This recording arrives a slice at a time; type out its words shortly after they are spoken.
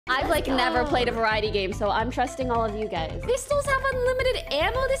I've like never played a variety game, so I'm trusting all of you guys. Pistols have unlimited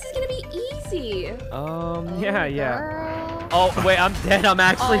ammo. This is gonna be easy. Yeah. Oh, wait, I'm dead. I'm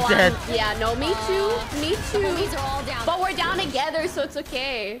actually dead. Yeah, no, me too. Me too. These are all down. But we're down together, so it's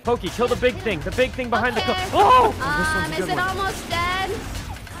okay. Pokey, kill the big thing. The big thing behind the... Okay. Oh! Is it almost dead?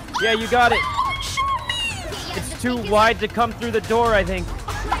 Yeah, you got it. Yeah, It's too wide to come through the door, I think.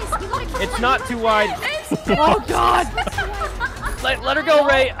 It's not too wide. Oh, God! Let her go,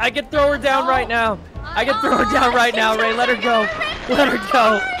 Ray. I can throw her down right now. I can throw her down right now, Ray. Let her go. Let her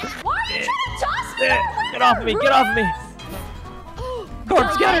go. Why are you trying to toss me? Get off of me. Get off of me.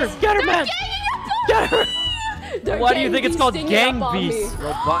 Corpse, get her. Get her, man. Get her. Why do you think it's called Gang Beast?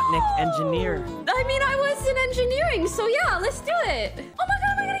 Robotnik Engineer. I mean, I was in engineering, so yeah, let's do it. Oh my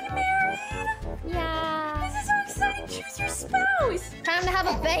God, am I gonna get married? Yeah. This is so exciting. Choose your spouse. Time to have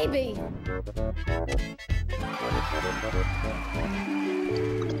a baby.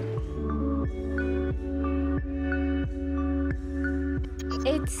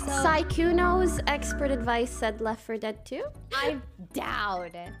 It's Sykkuno's expert advice said Left 4 Dead 2. I'm down.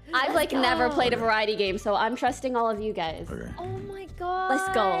 I've like never played a variety game, so I'm trusting all of you guys. Okay. Oh my God. Let's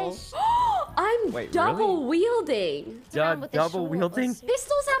go. I'm Wait, double wielding. Double wielding?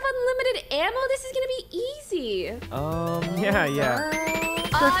 Pistols have unlimited ammo. This is gonna be easy. Yeah.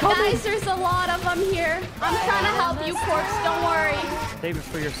 Guys, there's a lot of them here. I'm trying to help you, Corpse. Don't worry. Save it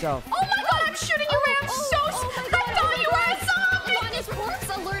for yourself. Oh my God, I'm shooting you, Ray. I'm so I thought you were a zombie. Come on, his corpse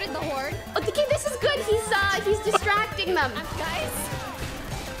alerted the horde. Okay, this is good. He's distracting them. Guys.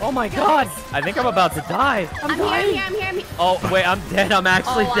 Oh my God. I think I'm about to die. I'm here. Oh, wait, I'm dead. I'm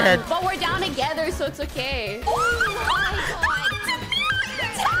actually dead. But we're down together, so it's okay. Oh my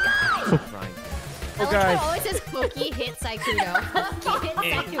God. Right. Oh, guys. Oh, it says Poki hit Sykkuno. Poki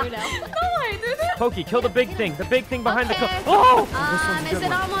hit Sykkuno. No, I didn't. Pokey, kill the big thing. The big thing behind the... Okay. Oh! Is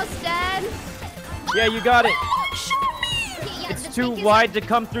it almost dead? Yeah, you got it. Yeah, It's the too biggest- wide to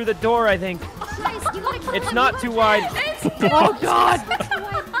come through the door, I think. Guys, you gotta kill It's him. not too wide. Oh, God!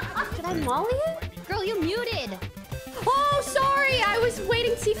 Did I molly it? Girl, you muted. Oh, sorry. I was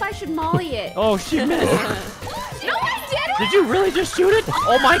waiting to see if I should molly it. Oh, she missed. No, I didn't. Did you really just shoot it?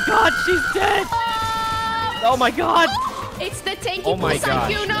 Oh, my God, she's dead. Oh, my God. It's the tanky Oh, my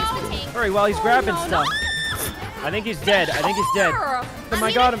gosh. Sykkuno. Hurry, while he's grabbing no, stuff. I think he's dead. I think he's dead. Oh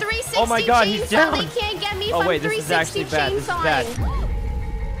my God, oh my God, he's down. They can't get me if Oh, I'm wait, this is actually bad. This is bad.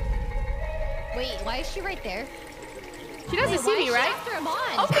 Wait, why is she right there? She doesn't see me, right? After him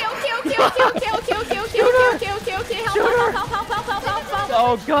on. Okay. Help.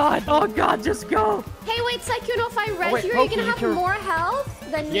 Oh, God. Oh, God, just go. Hey, wait, Sykkuno, if I res wait, you, are Pokey, you gonna you have can- more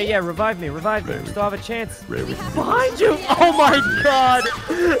health than me? Yeah, revive me. We still have a chance. Ray, we Behind you. Oh, my God.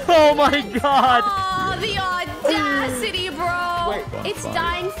 Oh, my God. Oh, the audacity, bro. Wait. It's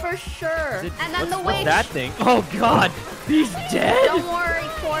dying for sure. And then the What's way. that thing? Oh, God. He's dead. Don't worry,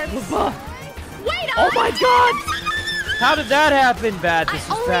 Corpse. Wait, Oh, my God. How did that happen? Bad. This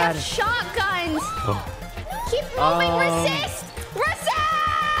I is only bad. have shotguns. Keep moving. Resist.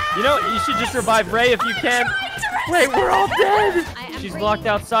 You know, you should just revive Ray if you can. Wait, we're all dead. She's locked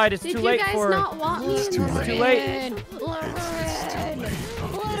outside. It's Did too you late guys for her. not want me? It's too late. Too late.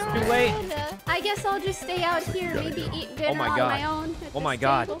 Too late. I guess I'll just stay out here, maybe eat dinner my on God. my own. at Oh my this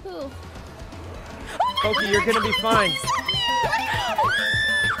God. table. Pokey, you're gonna be fine.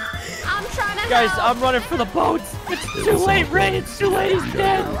 I'm trying to Guys, help. I'm running for the boats. It's too late, Ray. It's too late. He's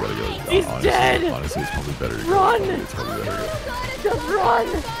dead. He's dead. Honestly, it's probably better. Run. It's probably better. Just run.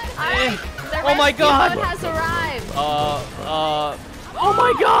 Alright, the Oh my rescue God. boat has arrived. Oh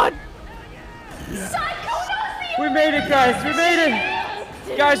my God. We made it, guys. We made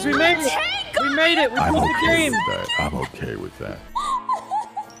it. Guys, we made it. We made it. We I'm beat the okay game. with that. I'm okay with that.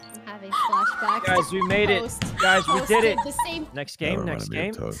 Having flashbacks. Guys, we made it. Guys, we did it. The same. Next game, next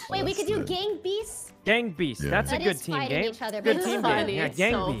game. Wait, we could do Gang Beasts. Gang Beast. Yeah. That's a That good is team fighting game. each other, Good but team it's game. funny. Yeah, It's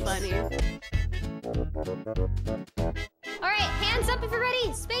Gang so Beast. funny. All right, hands up if you're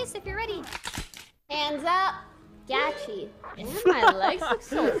ready. Space if you're ready. Hands up. Gachi. Man, my legs look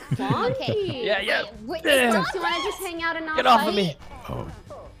so funky. Okay. Yeah. Wait, Yeah. Do you want to just hang out and not Get off fight? of me. Oh,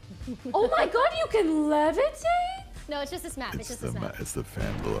 Oh my God, you can levitate? No, it's just this map. It's just this map. it's the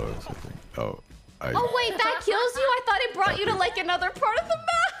fan below or something. Oh, Oh wait, that kills you? I thought it brought you to like another part of the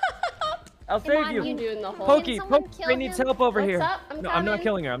map. I'll Come save on, you. you Doing the whole. Pokey, someone Pokey kill needs him? help over What's here. up? No, I'm coming. not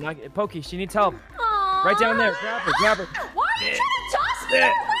killing her. I'm not. Pokey, she needs help. Aww. Right down there. Grab her. Why are you trying to toss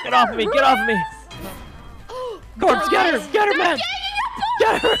me? Get off of me. Get off of me. Corpse, get her. Get her, man.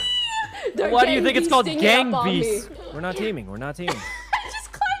 Get her. Why do you think it's called Gang Beast? We're not teaming. We're not teaming. I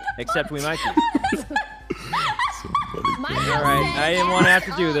just climbed up. Except we might be. somebody. My All right, I didn't want to have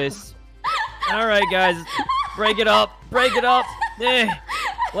to do this. All right, guys, break it up, break it up.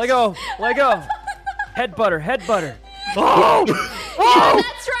 Let go, let go. Head butter, head butter. Oh! Yeah,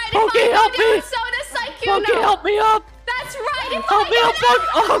 that's right. Poki, If I help go down, me! so does Sykkuno. Poki, help me up! That's right. If Help I me go up, Poki!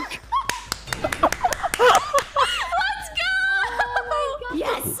 Oh, Let's go.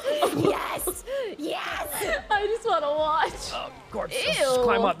 Yes. Yes. I just want to watch. oh corpse. Let's just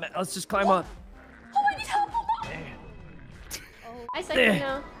climb up, man. Let's just climb up. Oh, I need help. Hi,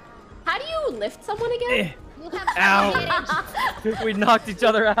 Sykkuno. How do you lift someone again? You have Ow. advantage. We knocked each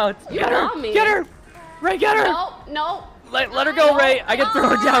other out. You're on me. Get her! Ray, get her! No, no. Let her go, Ray. I can throw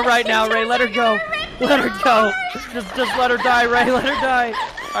her down right now, Ray. Let her go. Let her go. Just let her die, Ray. Let her die.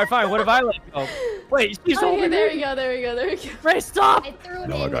 All right, fine. What if I let go? Wait, she's Okay, over there there. we go. There we go. There we go. Ray, stop! I threw him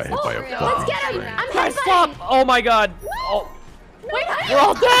No, I in. got hit by a Let's bomb. get him. Right. I'm Guys, headbutting. stop! Oh my God! Oh, Wait, how do we're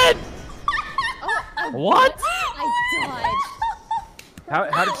all dead. Oh, What? I dodged.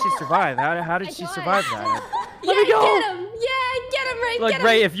 How did she survive? How did she survive that? Yeah, Let me go. get him. Yeah, get him, Ray. Look, get him.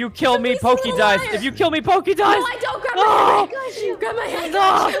 Ray, if you kill me, Please, Poki little dies. liar. If you kill me, Poki dies. No, I don't. Grab my Oh. head. Grab my head.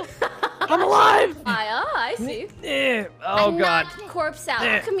 Stop! I'm alive. I see. Oh I'm God. not corpse out.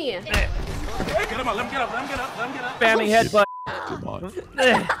 Come here. Get him up, let him get up, let him get up, let him get up. Spamming headbutt. Come on.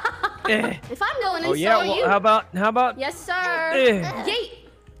 If I'm going in, Oh yeah. so are Well, you. how about? Yes, sir. Eh. Yeet.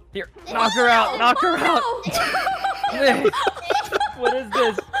 Here, knock her out. Knock her out. No. What is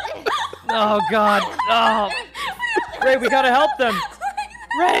this? Oh God. Oh. Ray, we gotta help them.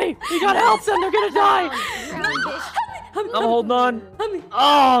 Ray, we gotta help them. They're gonna die. I'm holding on. Oh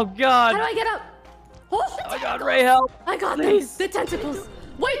How do God. I get up? Oh, Oh God, Ray, help. I got Please. them. The tentacles.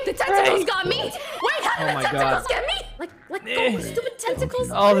 Wait, the tentacles Ray. got me. Wait, how did Oh the my tentacles God. get me? Let go, Eh. stupid tentacles.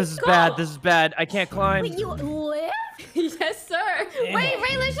 Oh, this is Go. bad. This is bad. I can't climb. Wait, you live? Yes, sir. Wait,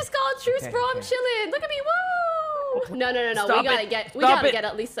 Ray, let's just call a truce, Okay, bro. I'm okay. chilling. Look at me, woo! No. Stop We gotta it. get. We Stop gotta it. get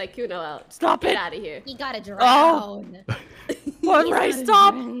at least Sykkuno out. Stop Get it. out of here. He got a drown. Oh. What, Ray?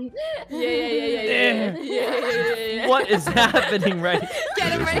 Stop. Yeah. What is happening, Ray?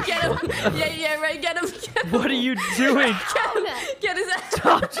 Get him, Ray. Get him. Yeah, Ray. Get him. Get him. What are you doing? Get his ass.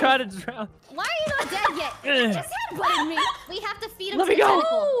 Stop trying to drown. Why are you not dead yet? He just headbutted me. We have to feed him Let to me the go. tentacle.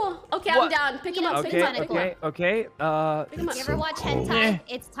 Oh, okay, I'm What? down. Pick him up. Pick Okay, him up. tentacle. okay. Pick him up. You ever watch so cold. hentai?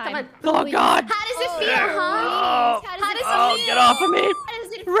 It's time. on. Oh God. How does it feel, huh? Oh, How does How it does oh, it feel? get off of me. How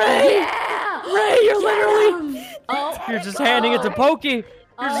does it feel? Ray. Yeah. Ray, you're literally. Oh, You're just handing it to Pokey. You're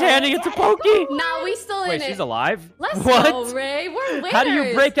just handing it to Pokey. nah, we still in Wait, it. she's alive? Let's What? go, Ray. We're winners. How do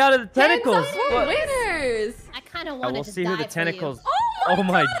you break out of the tentacles? Hands up, we're What? winners. I kind of I want will to see who the tentacles. Oh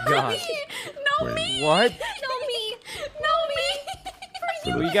my God. God. No Wait. me. What? No me. No me. For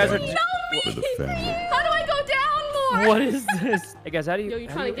Well, the you guys are. family. No For me. the family. How do I go down more? What is this? Hey guys, how do you? Yo, you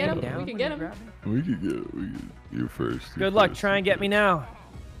how trying do to get aim him? down We can when get you him. grab him? We could get it. We could. You first. you Good luck. first. Try and get me now.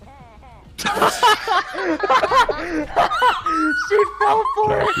 She fell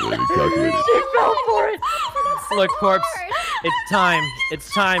for it. Calculated. She fell for it. Look, corpse. It's time.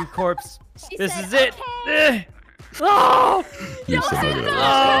 It's time, corpse. This said, is it. "Okay." Oh. You said it.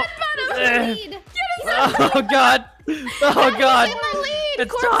 Oh. Lead. Oh God. Oh God. In the lead.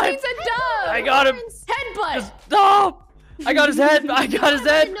 It's Corpse time. needs a dub. I got him. Headbutt. Stop. I got his head. I got his The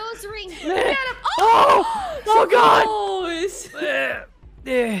head. nose ring. Get him. Oh. Oh God. Close.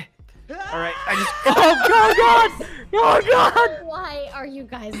 All right. I just. Oh God. Oh God. Why are you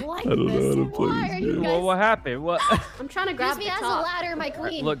guys like I don't know this? how to play Why this are you game. guys? Well, what happened? What? I'm trying to grab Use me the as a top. ladder, my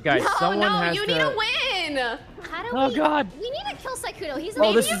queen. Look, guys. Someone no, has you to. need to win. How do Oh we? God. We need to kill Sykkuno. He's Oh,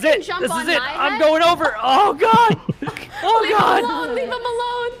 an this idiot. is can it. jump This on is it. my I'm head? going over. Oh God. Oh Leave him God. alone. Leave him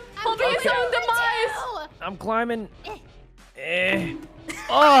alone. He'll be his Okay. own demise. I'm climbing.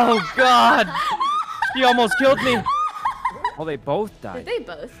 Oh God. He almost killed me. Oh, they both Did died. they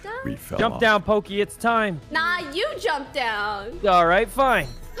both die? We fell Jump off. down, Pokey. It's time. Nah, you jump down. All right, fine.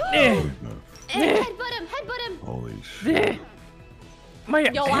 Headbutt him. Headbutt him. Holy shit. My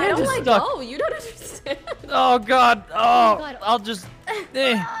Yo, I hand don't is let stuck. go. You don't understand. Oh God. Oh, God. I'll just.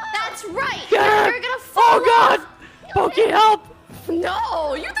 That's right. Get her. You're gonna fall. Oh God. Pokey, help.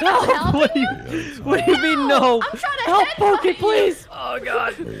 No, you think I'm Help. helping What do you, what do you mean no? I'm trying to Help, headbutt Pokey, you. please. Oh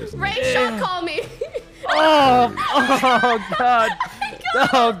God. Ray, shot call me. Oh God.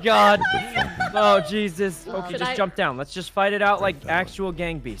 Oh God. Oh Jesus. Pokey, Should just I- jump down. Let's just fight it out like actual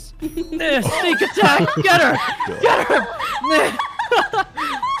gang beasts. Sneak attack. Get her. Get her.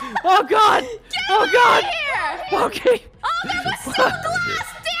 Oh God. Oh God. Here. Pokey. Oh, that was so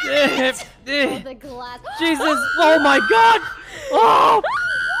glass. Damn it. The glass. Jesus. Oh my God. Oh.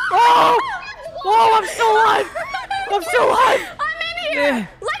 Oh. Oh, I'm still alive. I'm still alive. I'm in here.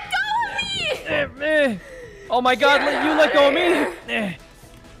 Let go of me. Oh my God, you let go of me.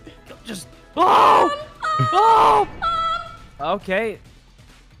 Just, oh! Oh! Okay.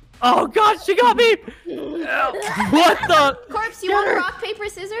 Oh God, she got me! What the? Corpse, you want rock, paper,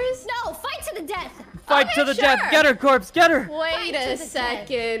 scissors? No, fight to the death. Fight to the death. Get her, Corpse, get her. Wait a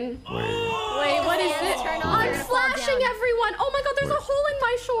second. Wait, what is this? Turn off, I'm you're gonna fall flashing down. everyone. Oh my God, there's a hole in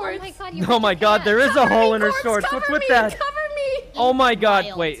my shorts. Oh my God, you Oh my God, there is a hole in her shorts. What's with that? Cover me. Oh my God.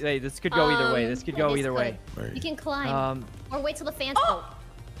 Wild. Wait, this could go either way. This could go either way. You can climb. Or wait till the fans go.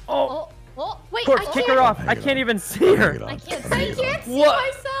 Oh, Wait, Corpse, I kick can't. her off. I can't even see her. I can't I see. can't see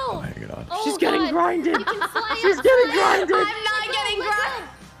What? myself. Hang it on. Oh, She's getting God. grinded. You can fly She's up, getting fly up. grinded. I'm not getting grinded.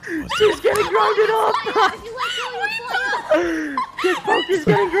 She's getting grinded up. If you let go, you fly up. This Poke's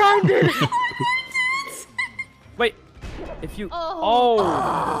getting grinded. Wait, if you...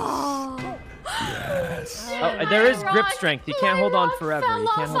 Oh. Yes. Oh, there is grip strength. You can't hold on forever. You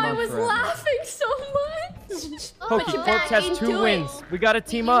can't hold I on was forever. laughing so much. Poke, you Corpse back has into 2 it. wins. We gotta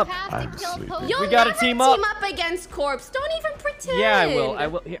team You up. have I'm to kill sleeping. Poke. You'll We gotta never team up. against Corpse. Don't even pretend. Yeah, I will. I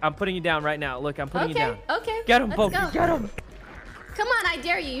will. Here, I'm putting you down right now. Look, I'm putting you down. Okay. Get him, Let's Poke. go. Get him. Come on, I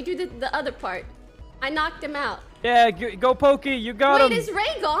dare you. You do the other part. I knocked him out. Yeah, go Pokey. You got Wait, him. is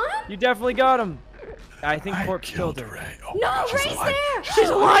Ray gone? You definitely got him. I think I Corpse killed her. Ray. Oh, No, she's Ray's alive. there. She's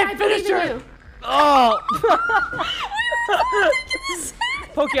alive. I believe Finish in her. you. Oh.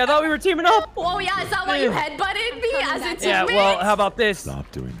 Pokey, I thought we were teaming up. Oh yeah, is that why you headbutted me as a teammate? Yeah, well, how about this? Stop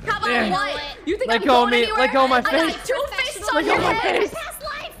doing How that. about Yeah. what? You think Let I'm go of going me. anywhere? Let go of my I got face. 2 fists on Let go your of my head. face. Past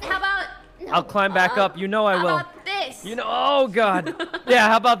life. How about? I'll climb back up. You know I How will. about this? You know. Oh God. Yeah.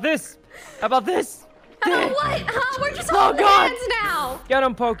 How about this? How about this? How about what? Huh? We're just Oh, holding God. hands now. Get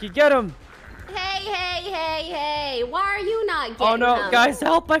him, Pokey. Get him. Hey. Why are you not getting Oh no, him? guys,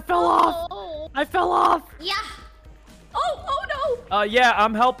 help! I fell off. Oh. I fell off. Yeah. Oh no. Yeah,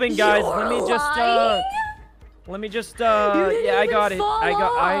 I'm helping, guys. You're Let me just. lying? Yeah, I got it. I'm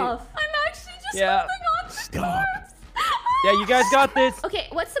actually just Yeah. holding on to Stop. Corpse. Yeah, you guys got this. Okay,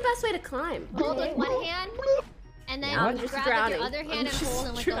 what's the best way to climb? Hold with one hand, and then I'm just grab drowning. with your other hand I'm and just hold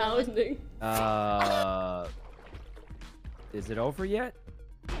it with the other one. drowning. Is it over yet?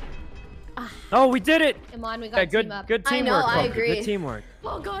 Oh, we did it. Come on, we got Yeah, to team up. good I teamwork. know, I Pokey. agree. Good teamwork.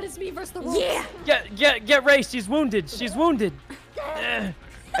 Oh God, it's me versus the ropes. Yeah. Get Ray. She's wounded. She's wounded. I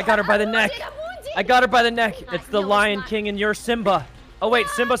got her by the neck. I'm wounded. I got her by the neck. It's the No, it's Lion not. King and you're Simba. Oh wait,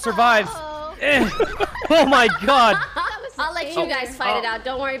 Simba survives. Oh. Oh my God. I'll let you guys fight it out.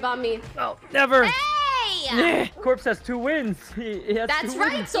 Don't worry about me. Oh, never. Hey! Corpse has 2 wins. He has That's 2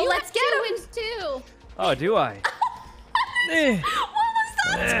 right. wins. So You let's have get 2 him. wins too. Oh, do I? What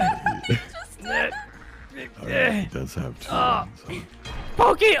was that? Alright, he does have 2 wins.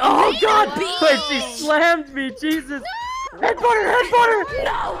 Pokey! Oh God! beast. Wait, she slammed me. Jesus! Headbutter!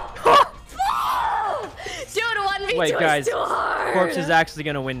 No! Dude, 1v2 Wait, guys. is too hard. Corpse is actually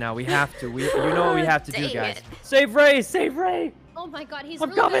gonna win now. We have to. You know what we have to do, Dang guys. it. Save Ray! Save Ray! Oh my God, he's I'm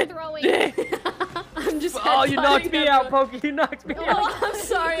really coming! good throwing. I'm just Oh, you knocked headbutting me out, everyone. Pokey. You knocked me out. Oh, I'm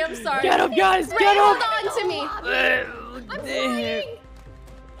sorry. Get him, guys! Ray, Get hold him! on to me.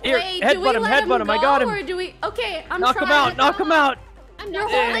 Here, Wait, do we headbutt him! let Headbutt him! I go, got or him! do we? Okay, I'm Knock trying. him out! Knock him out! You're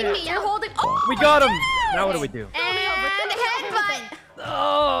holding me. You're holding. Oh, We got him! Now what do we do? and headbutt.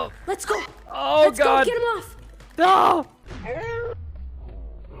 Oh! Let's go. Oh Let's God! go. Get him off. No!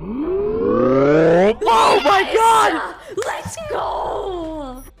 Oh my God! Let's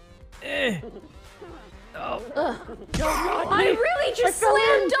go. Oh. I really just fell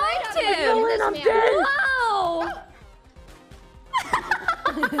slam in. dunked him. fell in, I'm dead. Wow.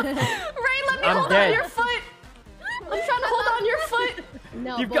 Ray, let me I'm hold dead. on your foot. I'm trying to hold on your foot.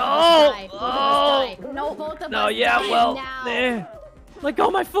 No, You both go- of us die. oh, Both of us die. oh. No, both of No, us yeah, die well, now. let go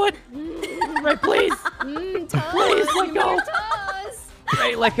of my foot. Ray, please. Toes. Please, let go. Toes.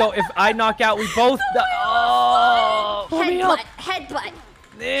 Ray, let go. If I knock out, we both die. Oh, pull me up. Headbutt.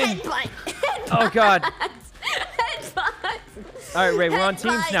 Eh. Headbutt. Oh God. Headbutt. All right, Ray, we're on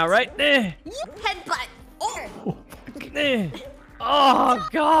teams now, right? Eh. Headbutt. Oh. Eh. Oh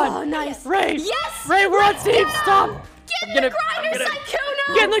God. Oh, nice. Ray. Yes. Ray, we're on teams. Stop. Get in the grinder,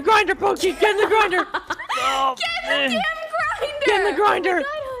 Sykkuno. Get in the grinder, Pokey. Get in the grinder. Oh, Get in the eh. damn grinder. Get in the grinder. Oh,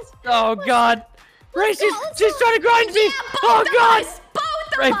 Oh God. Ray, she's trying to grind me. yeah, Oh both God. of us.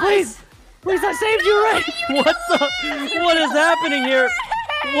 Both of Ray, us. please. Please, I saved you, Ray. What the? What is happening here?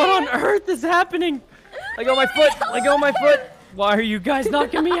 What on earth is happening? Let go of my foot. Let go of my foot. Why are you guys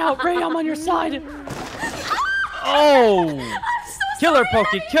knocking me out? Ray, I'm on your side. Oh. Kill her,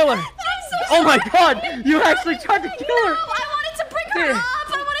 Pokey. Kill her. Oh my God. You actually tried to kill her. I wanted to bring her up.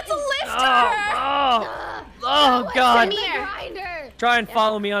 I wanted to lift Oh, her. oh, oh God. Come here. Grinder. Try and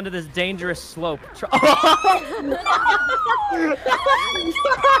follow me onto this dangerous slope. The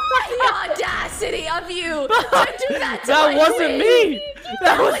audacity of you to do that to That my wasn't queen. me.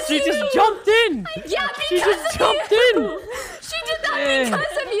 That was she you. just jumped in. Yeah, She because just of jumped you. in. She did that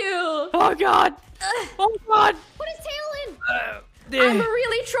because of you. Oh god. Oh god. Put his tail in. I'm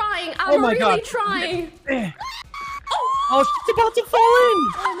really trying. I'm Oh my really God. trying. Oh, she's about to fall in.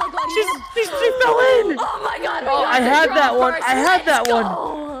 Oh my god. She fell in. Oh my god. Oh, I had that one. I had that one.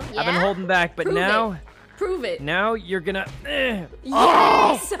 one. I've been holding back, but Prove now, Prove it. now you're gonna.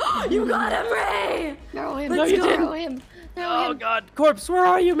 Yes. You got him, Ray. Throw him. No, you Throw didn't. him. Throw Oh him. god, Corpse, where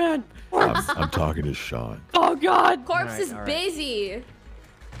are you, man? Corpse. I'm talking to Sean. Oh god. Corpse Alright, is alright. busy.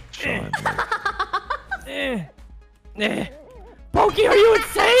 Sean, Pokey, are you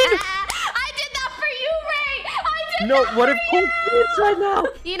insane? I did that for you, Ray. I did No, that what for if Corpse wins right now?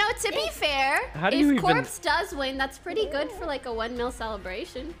 You know, to be fair, How do if you even- Corpse does win, that's pretty good for like a 1 mil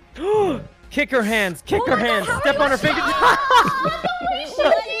celebration. Kick her hands, kick her my God, hands, how step are on her you fingers.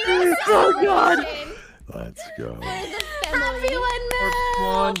 Oh god. let's go. Happy 1 mil. Come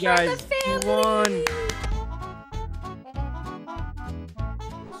on, for guys. the family. Come on.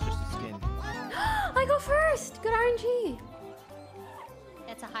 It's just a skin. I go first. Good RNG.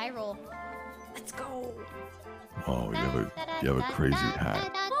 That's a high roll. Let's go. Oh, you have a crazy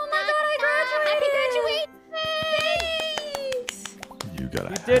hat. Oh my god, I graduated. Thanks. You got a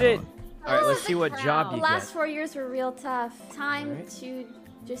You hat did it. on. All right, Oh, let's see what the job The you last get. 4 years were real tough. Time Alright. to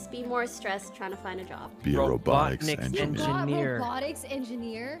just be more stressed trying to find a job. Be a robotics Robotnics engineer. engineer. Robotics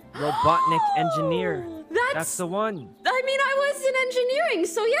engineer. Robotnik engineer. That's That's the one. I mean, I was in engineering,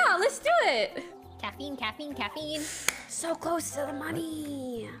 so yeah, let's do it. Caffeine, caffeine, caffeine. So close to the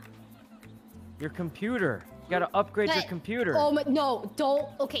money. Your computer. You gotta upgrade your But- computer. Oh my, no, don't.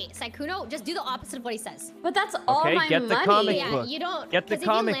 Okay, Sykkuno, just do the opposite of what he says. But that's all Okay, my get the money. comic Yeah, book. you don't. Get the 'cause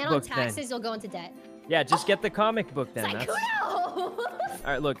comic if you land book on then. taxes, you'll go into debt. Yeah, just get the comic book then. That's... Sykkuno! All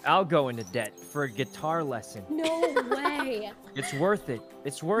right, look, I'll go into debt for a guitar lesson. No way. It's worth it.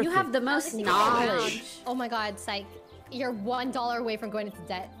 It's worth You it. have the most knowledge. Oh my god, Syke. You're $1 away from going into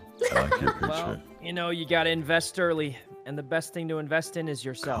debt. I like your Well, picture. you know, you gotta invest early, and the best thing to invest in is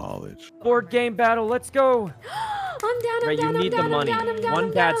yourself. College. Board game battle, let's go. I'm down, I'm Right, you down, I'm need the down, I'm money. down, I'm down, One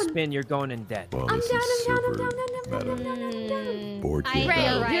I'm bad down. spin, you're going in debt. Well, I'm this down, is I'm down, I'm super down, I'm down, I'm meta. down, I'm down. Board game Ray,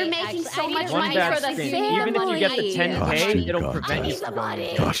 battle. You're making so Actually, I much need One money to bad for the spin. family. Even if you get the 10K, Costume it'll contest. prevent you from going in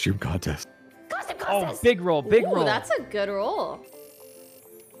debt. Costume contest. Costume Oh, contest. big roll, big Ooh, roll. that's a good roll.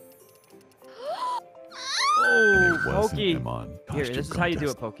 Oh, It wasn't Pokey. him on Here, costume this is how you do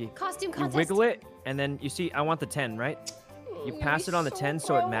it, contest. Pokey. Costume You contest. wiggle it, and then you see, I want the 10, right? You pass it on the 10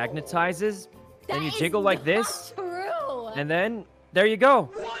 so it magnetizes. Then you That is jiggle like not this, True. and then there you go.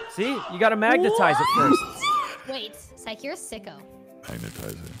 See, you gotta magnetize it first. Wait, Syke, you're a sicko.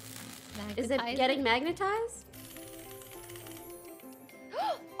 Magnetizer. Is it Magnetize getting magnetized? a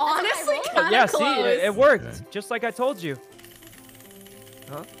high Honestly, roll? kind of Yeah, close. see, it worked, Okay. just like I told you.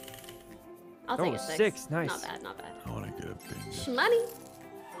 Huh? I'll Oh, take a 6. 6, nice. Not bad, not bad. I want to get a bingo. Money.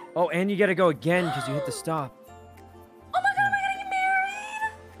 Oh, and you gotta go again because you hit the stop. Oh my god, am I gonna get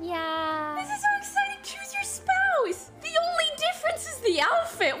married? Yeah. This is so exciting. Choose your spouse. The only difference is the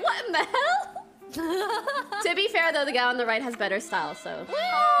outfit. What in the hell? To be fair, though, the guy on the right has better style, so.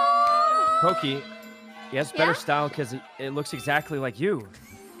 Pokey, he has better Yeah? style because it looks exactly like you.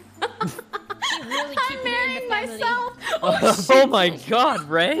 Really I'm keeping it in marrying the family. myself. Oh my god,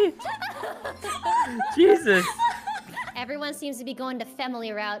 Ray! Jesus! Everyone seems to be going the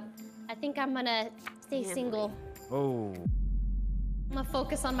family route. I think I'm gonna stay Family. single. Oh, I'm gonna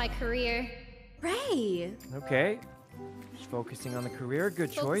focus on my career. Ray. okay. Just focusing on the career,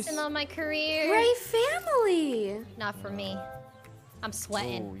 good choice. Focusing on my career. Ray family. Not for me. I'm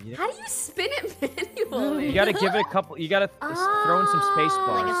sweating. Oh, yeah. How do you spin it manually? You gotta give it a couple. You gotta throw in some space Like a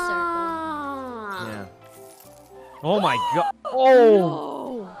bars. Ah. Yeah. Oh my god.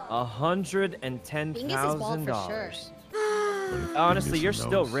 Oh, Oh. $110,000. What if he Honestly, missed you're a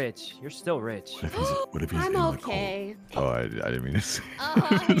still nose? rich. You're still rich. What if he's I'm in okay. the cold? Oh, I didn't mean to say.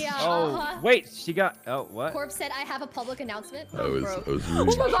 Yeah. Oh, wait, she got. Oh, what? Corp said I have a public announcement. I was bro. really Oh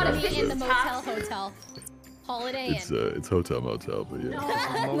my God, trying I'm to Be in the say- motel hotel. Holiday It's Inn. it's hotel motel, but yeah.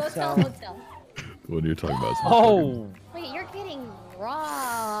 Motel Motel. hotel. When you're talking about some Oh. Wait, you're getting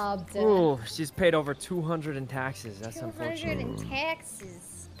robbed. Ooh, she's paid over 200 in taxes. That's 200 unfortunate. in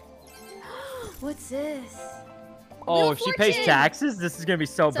taxes. What's this? Oh, Wheel if of she pays Fortune. taxes, this is gonna be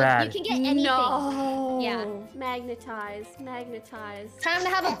so So bad. you can get anything. No. Yeah. Magnetize. Magnetize. Time to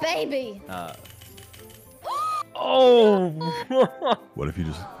have a baby. Oh. What if you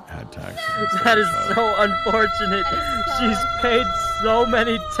just had taxes. That is so unfortunate. She's paid so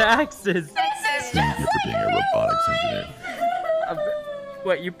many taxes. Thank you for being a robotics engineer.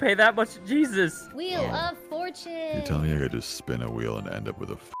 What, you pay that much? Jesus. Wheel of Fortune. You tell me I could just spin a wheel and end up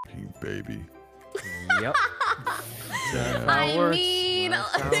with a fucking baby. Yep. I mean,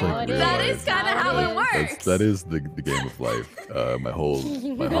 that is kind of how it works. That is the game of life. My whole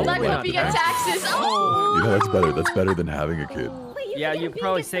Life life. hoping at taxes. Oh! You know, that's better. That's better than having a kid. Wait, Yeah, think you I'm being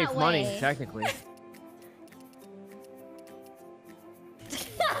probably this saved that money, way. technically.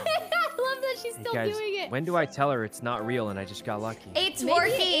 I love that she's still Guys, doing it. when do I tell her it's not real and I just got lucky? It's Maybe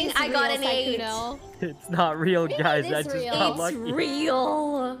working. it is I got real, an 8. Sykkuno. It's not real, Maybe guys. it I is just real. got It's lucky.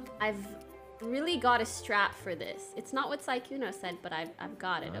 real. I've really got a strap for this. It's not what Sykkuno said, but I've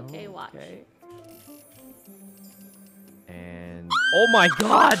got it. Okay, watch. Okay. And oh my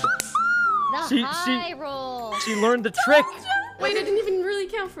God! The high roll. She learned the trick. Wait, it didn't even really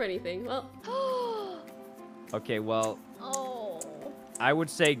count for anything. Well, Okay, well, Oh. I would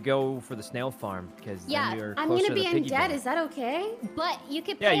say go for the snail farm because Yeah, then you're I'm closer gonna to be the in piggy debt. bank. Is that okay? But you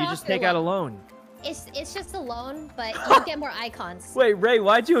could pay Yeah, you off just your take out a loan. loan. It's just a loan, but you'll get more icons. Wait, Ray,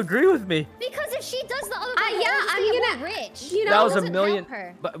 why'd you agree with me? Because if she does the other yeah, one, she's I'm gonna get gonna- more rich. you know, That was a doesn't million. help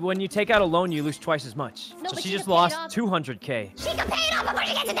her. But when you take out a loan, you lose twice as much. No, So but she she just can pay lost it off. 200K. She can pay it off before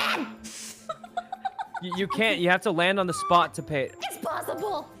she gets to debt. You can't. You have to land on the spot to pay it. It's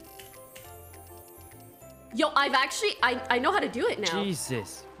possible. Yo, I know how to do it now.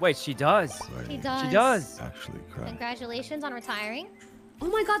 Jesus. Wait, she does. She does. She does. Actually, crap. Congratulations on retiring. Oh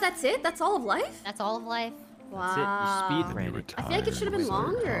my God, that's it? That's all of life? That's all of life. Wow. That's it. You speed When you ran it. I feel like it should have been retire,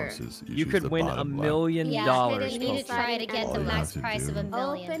 longer. houses, You choose could the win $1 bottom left. million. Yeah, you need to Poke. try to get All the you max have to price of do $1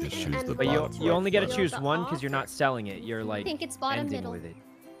 million. Open Just an choose the envelope. But bottom you only get to Fill choose the one because you're offer. not selling it. You're like think it's bottom ending middle. with it.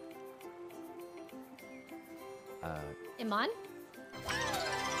 Iman?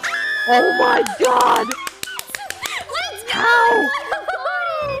 Oh my God! Let's go! How?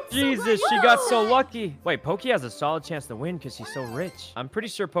 It's so Jesus, she got so lucky. Wait, Pokey has a solid chance to win because she's so rich. I'm pretty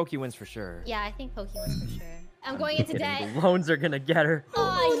sure Pokey wins for sure. Yeah, I think Pokey wins for sure. I'm going into debt. The loans are gonna get her.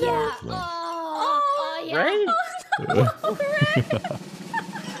 Oh, yeah. no. Oh, yeah. Ray?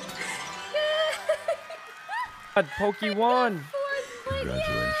 God, Pokey won.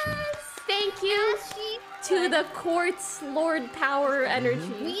 Congratulations. Thank you to the quartz Lord Power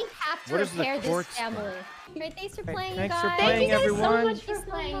Energy. We have to What is the repair this quartz family. Great, thanks for playing, Thanks you for guys. playing, Thank you guys everyone. so much for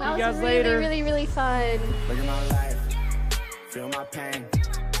playing. That you was guys really, later. really, really fun. Look at my life, feel my pain.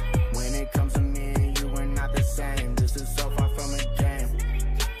 When it comes to me and you, we're not the same. This is so far from a game.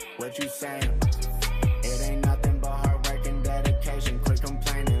 What you saying? It ain't nothing but hard work and dedication. Quit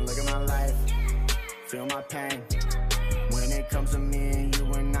complaining. Look at my life, feel my pain. When it comes to me and you,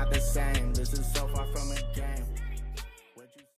 we're not the same. This is so far from a